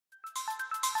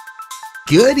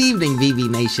Good evening, VV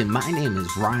Nation. My name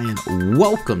is Ryan.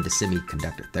 Welcome to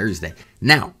Semiconductor Thursday.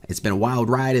 Now, it's been a wild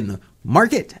ride in the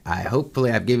market.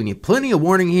 Hopefully I've given you plenty of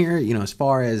warning here, as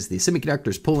far as the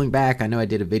semiconductors pulling back. I know I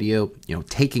did a video,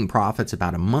 taking profits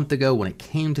about a month ago when it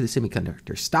came to the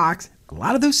semiconductor stocks. A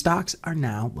lot of those stocks are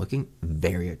now looking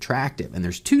very attractive. And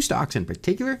there's two stocks in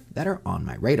particular that are on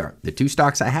my radar. The two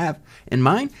stocks I have in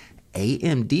mind,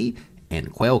 AMD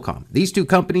and Qualcomm. These two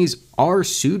companies are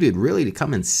suited really to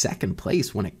come in second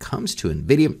place when it comes to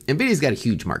NVIDIA. NVIDIA's got a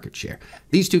huge market share.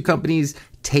 These two companies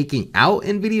taking out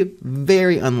NVIDIA,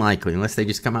 very unlikely unless they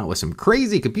just come out with some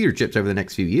crazy computer chips over the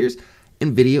next few years.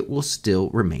 NVIDIA will still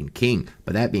remain king.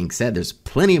 But that being said, there's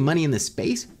plenty of money in this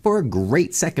space for a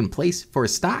great second place for a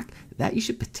stock that you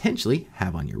should potentially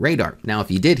have on your radar. Now,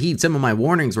 if you did heed some of my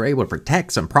warnings, we're able to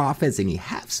protect some profits and you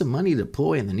have some money to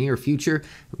deploy in the near future,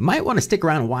 you might want to stick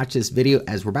around and watch this video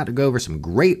as we're about to go over some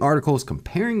great articles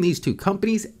comparing these two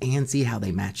companies and see how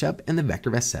they match up in the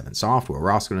VectorVest 7 software.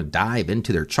 We're also going to dive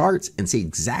into their charts and see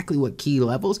exactly what key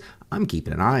levels I'm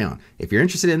keeping an eye on. If you're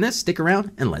interested in this, stick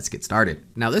around and let's get started.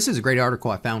 Now, this is a great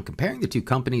article I found comparing the two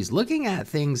companies, looking at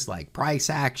things like price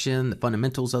action, the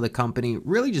fundamentals of the company,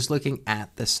 really just looking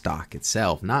at the stock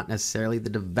itself, not necessarily the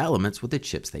developments with the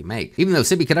chips they make. Even though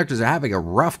semiconductors are having a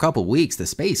rough couple weeks, the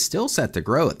space still set to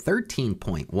grow at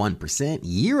 13.1%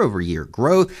 year-over-year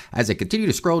growth. As I continue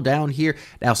to scroll down here,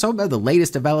 now some of the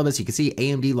latest developments, you can see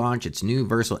AMD launch its new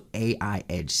Versal AI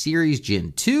Edge series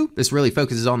Gen 2. This really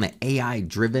focuses on the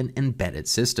AI-driven embedded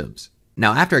systems.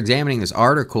 Now, after examining this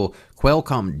article,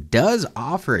 Qualcomm does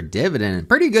offer a dividend, and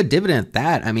pretty good dividend at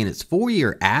that. I mean, its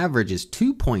 4-year average is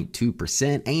 2.2%.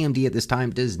 AMD at this time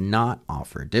does not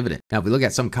offer a dividend. Now, if we look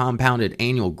at some compounded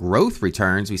annual growth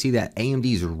returns, we see that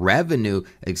AMD's revenue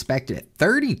expected at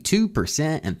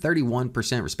 32% and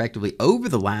 31% respectively over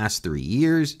the last 3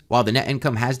 years, while the net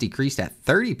income has decreased at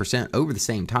 30% over the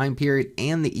same time period,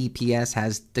 and the EPS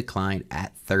has declined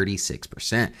at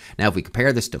 36%. Now, if we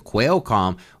compare this to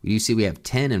Qualcomm, you see we have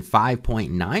 10 and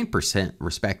 5.9%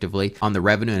 respectively on the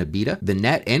revenue and EBITDA. The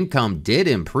net income did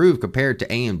improve compared to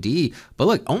AMD, but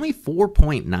look, only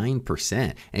 4.9%.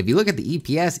 And if you look at the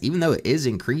EPS, even though it is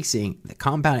increasing, the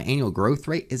compound annual growth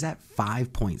rate is at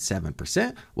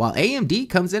 5.7%, while AMD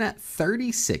comes in at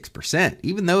 36%,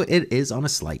 even though it is on a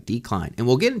slight decline. And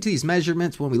we'll get into these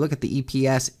measurements when we look at the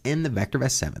EPS in the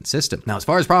VectorVest 7 system. Now, as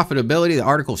far as profitability, the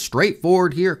article is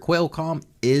straightforward here. Qualcomm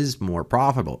is more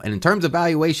profitable. And in terms of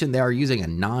valuation, they are using a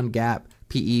non-GAAP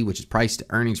PE, which is price to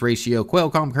earnings ratio.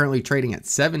 Qualcomm currently trading at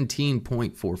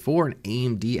 17.44 and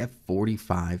AMD at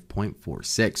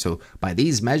 45.46. So by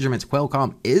these measurements,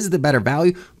 Qualcomm is the better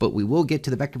value, but we will get to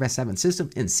the VectorVest 7 system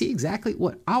and see exactly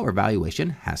what our valuation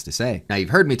has to say. Now,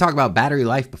 you've heard me talk about battery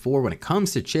life before when it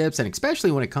comes to chips, and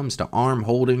especially when it comes to ARM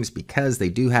holdings, because they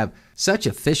do have such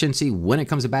efficiency when it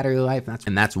comes to battery life,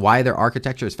 and that's why their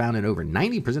architecture is found in over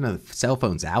 90% of the cell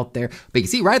phones out there. But you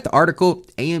can see right at the article,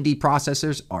 AMD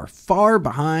processors are far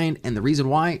behind, and the reason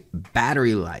why,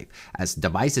 battery life. As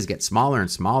devices get smaller and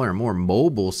smaller and more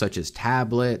mobile, such as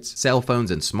tablets, cell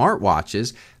phones, and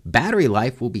smartwatches, battery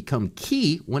life will become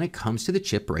key when it comes to the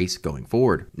chip race going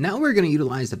forward. Now we're going to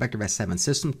utilize the VectorVest 7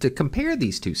 system to compare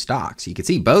these two stocks. You can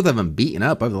see both of them beaten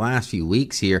up over the last few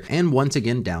weeks here, and once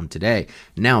again down today.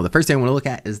 Now, the first thing I want to look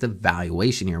at is the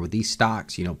valuation here with these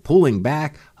stocks, pulling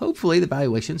back. Hopefully the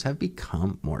valuations have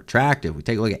become more attractive. We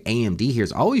take a look at AMD here.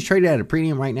 It's always traded at a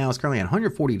premium right now. It's currently at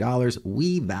 $140.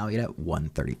 We value it at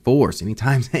 $134. So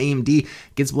anytime AMD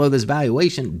gets below this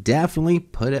valuation, definitely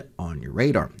put it on your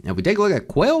radar. Now, if we take a look at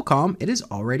Qualcomm, it is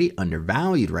already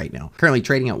undervalued right now. Currently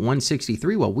trading at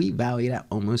 $163, while we value it at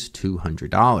almost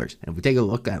 $200. And if we take a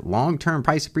look at long-term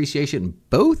price appreciation,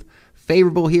 both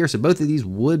favorable here. So both of these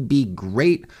would be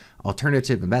great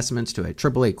alternative investments to a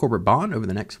AAA corporate bond over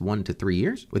the next 1 to 3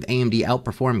 years, with AMD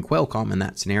outperforming Qualcomm in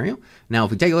that scenario. Now, if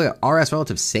we take a look at RS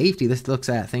relative safety, this looks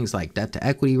at things like debt to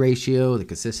equity ratio, the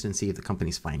consistency of the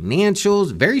company's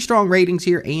financials. Very strong ratings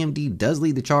here. AMD does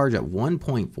lead the charge at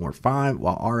 1.45,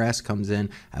 while RS comes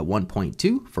in at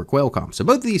 1.2 for Qualcomm. So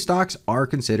both of these stocks are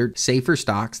considered safer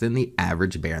stocks than the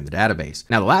average bear in the database.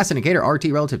 Now, the last indicator, RT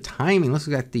relative timing, let's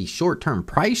look at the short-term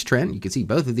price trend. You can see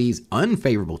both of these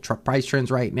unfavorable price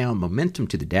trends right now, momentum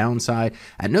to the downside.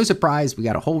 At no surprise, we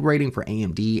got a hold rating for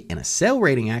AMD and a sell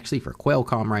rating actually for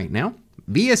Qualcomm right now.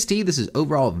 VST, this is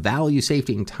overall value,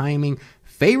 safety, and timing.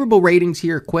 Favorable ratings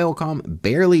here. Qualcomm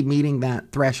barely meeting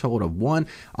that threshold of 1.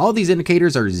 All these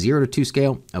indicators are 0 to 2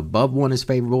 scale. Above 1 is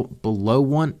favorable. Below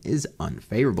 1 is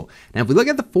unfavorable. Now, if we look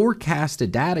at the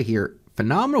forecasted data here,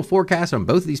 phenomenal forecast on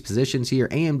both of these positions here.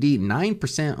 AMD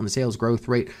 9% on the sales growth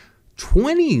rate.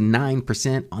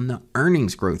 29% on the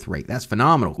earnings growth rate. That's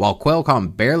phenomenal. While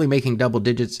Qualcomm barely making double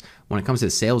digits when it comes to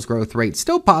the sales growth rate,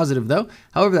 still positive though.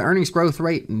 However, the earnings growth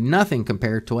rate, nothing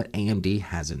compared to what AMD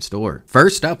has in store.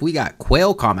 First up, we got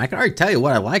Qualcomm. I can already tell you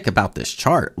what I like about this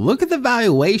chart. Look at the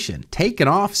valuation, taken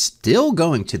off, still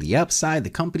going to the upside. The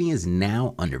company is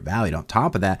now undervalued. On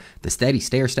top of that, the steady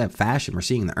stair-step fashion, we're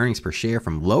seeing the earnings per share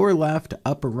from lower left to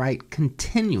upper right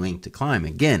continuing to climb.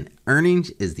 Again, earnings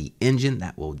is the engine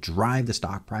that will drive the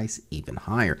stock price even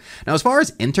higher. Now, as far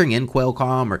as entering in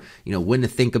Qualcomm or, when to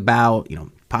think about,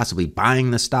 possibly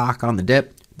buying the stock on the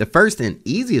dip, the first and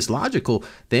easiest logical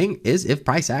thing is if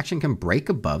price action can break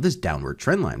above this downward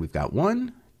trend line. We've got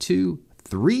 1, 2,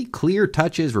 3 clear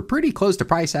touches. We're pretty close to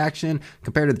price action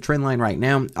compared to the trend line right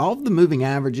now. All of the moving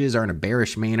averages are in a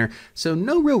bearish manner, so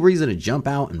no real reason to jump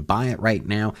out and buy it right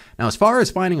now. Now, as far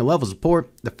as finding a level of support,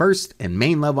 the first and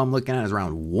main level I'm looking at is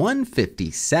around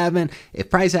 157. If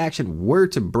price action were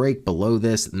to break below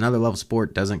this, another level of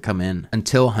support doesn't come in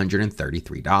until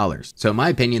 $133. So in my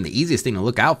opinion, the easiest thing to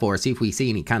look out for is see if we see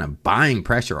any kind of buying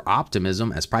pressure or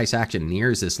optimism as price action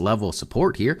nears this level of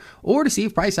support here, or to see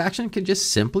if price action can just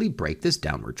simply break this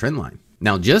downward trend line.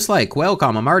 Now, just like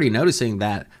Qualcomm, I'm already noticing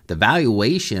that the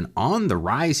valuation on the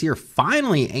rise here.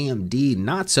 Finally, AMD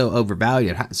not so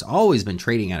overvalued. It has always been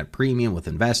trading at a premium with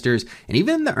investors, and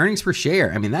even the earnings per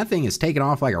share. I mean, that thing has taken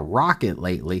off like a rocket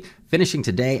lately, finishing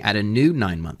today at a new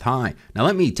 9-month high. Now,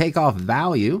 let me take off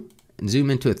value and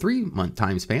zoom into a 3-month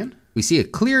time span. We see a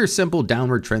clear, simple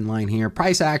downward trend line here.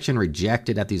 Price action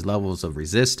rejected at these levels of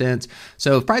resistance.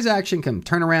 So if price action can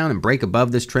turn around and break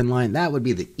above this trend line, that would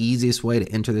be the easiest way to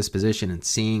enter this position and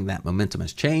seeing that momentum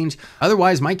has changed.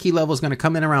 Otherwise, my key level is going to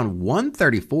come in around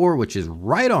 134, which is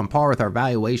right on par with our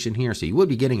valuation here. So you would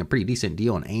be getting a pretty decent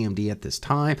deal on AMD at this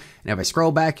time. And if I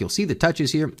scroll back, you'll see the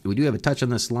touches here. We do have a touch on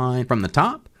this line from the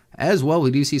top. As well,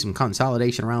 we do see some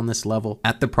consolidation around this level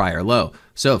at the prior low.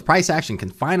 So if price action can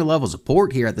find a level of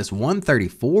support here at this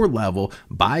 134 level,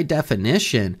 by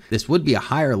definition, this would be a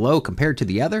higher low compared to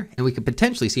the other, and we could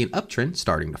potentially see an uptrend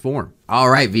starting to form. All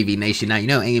right, VV Nation. Now,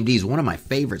 AMD is one of my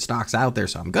favorite stocks out there,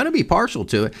 so I'm going to be partial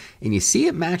to it. And you see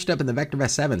it matched up in the VectorVest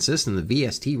 7 system. The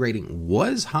VST rating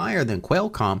was higher than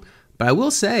Qualcomm. But I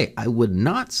will say, I would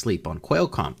not sleep on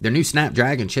Qualcomm. Their new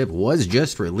Snapdragon chip was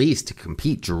just released to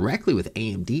compete directly with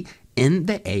AMD in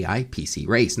the AI PC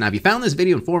race. Now, if you found this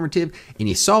video informative and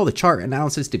you saw the chart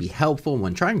analysis to be helpful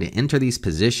when trying to enter these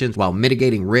positions while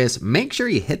mitigating risk, make sure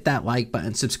you hit that like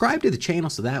button, subscribe to the channel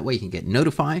so that way you can get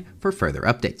notified for further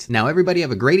updates. Now, everybody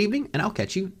have a great evening, and I'll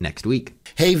catch you next week.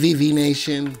 Hey, VV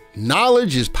Nation,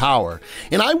 knowledge is power.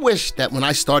 And I wish that when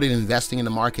I started investing in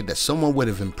the market that someone would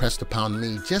have impressed upon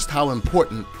me just how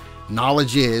important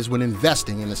knowledge is when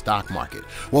investing in the stock market.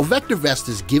 Well, VectorVest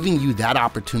is giving you that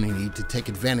opportunity to take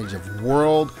advantage of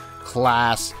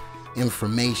world-class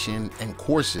information and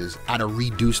courses at a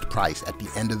reduced price at the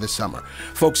end of the summer.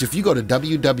 Folks, if you go to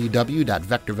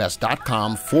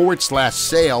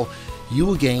www.vectorvest.com/sale, you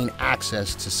will gain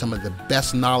access to some of the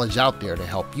best knowledge out there to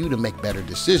help you to make better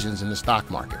decisions in the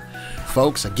stock market.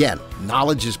 Folks, again,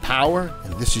 knowledge is power,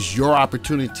 and this is your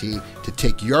opportunity to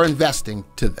take your investing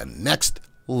to the next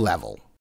level.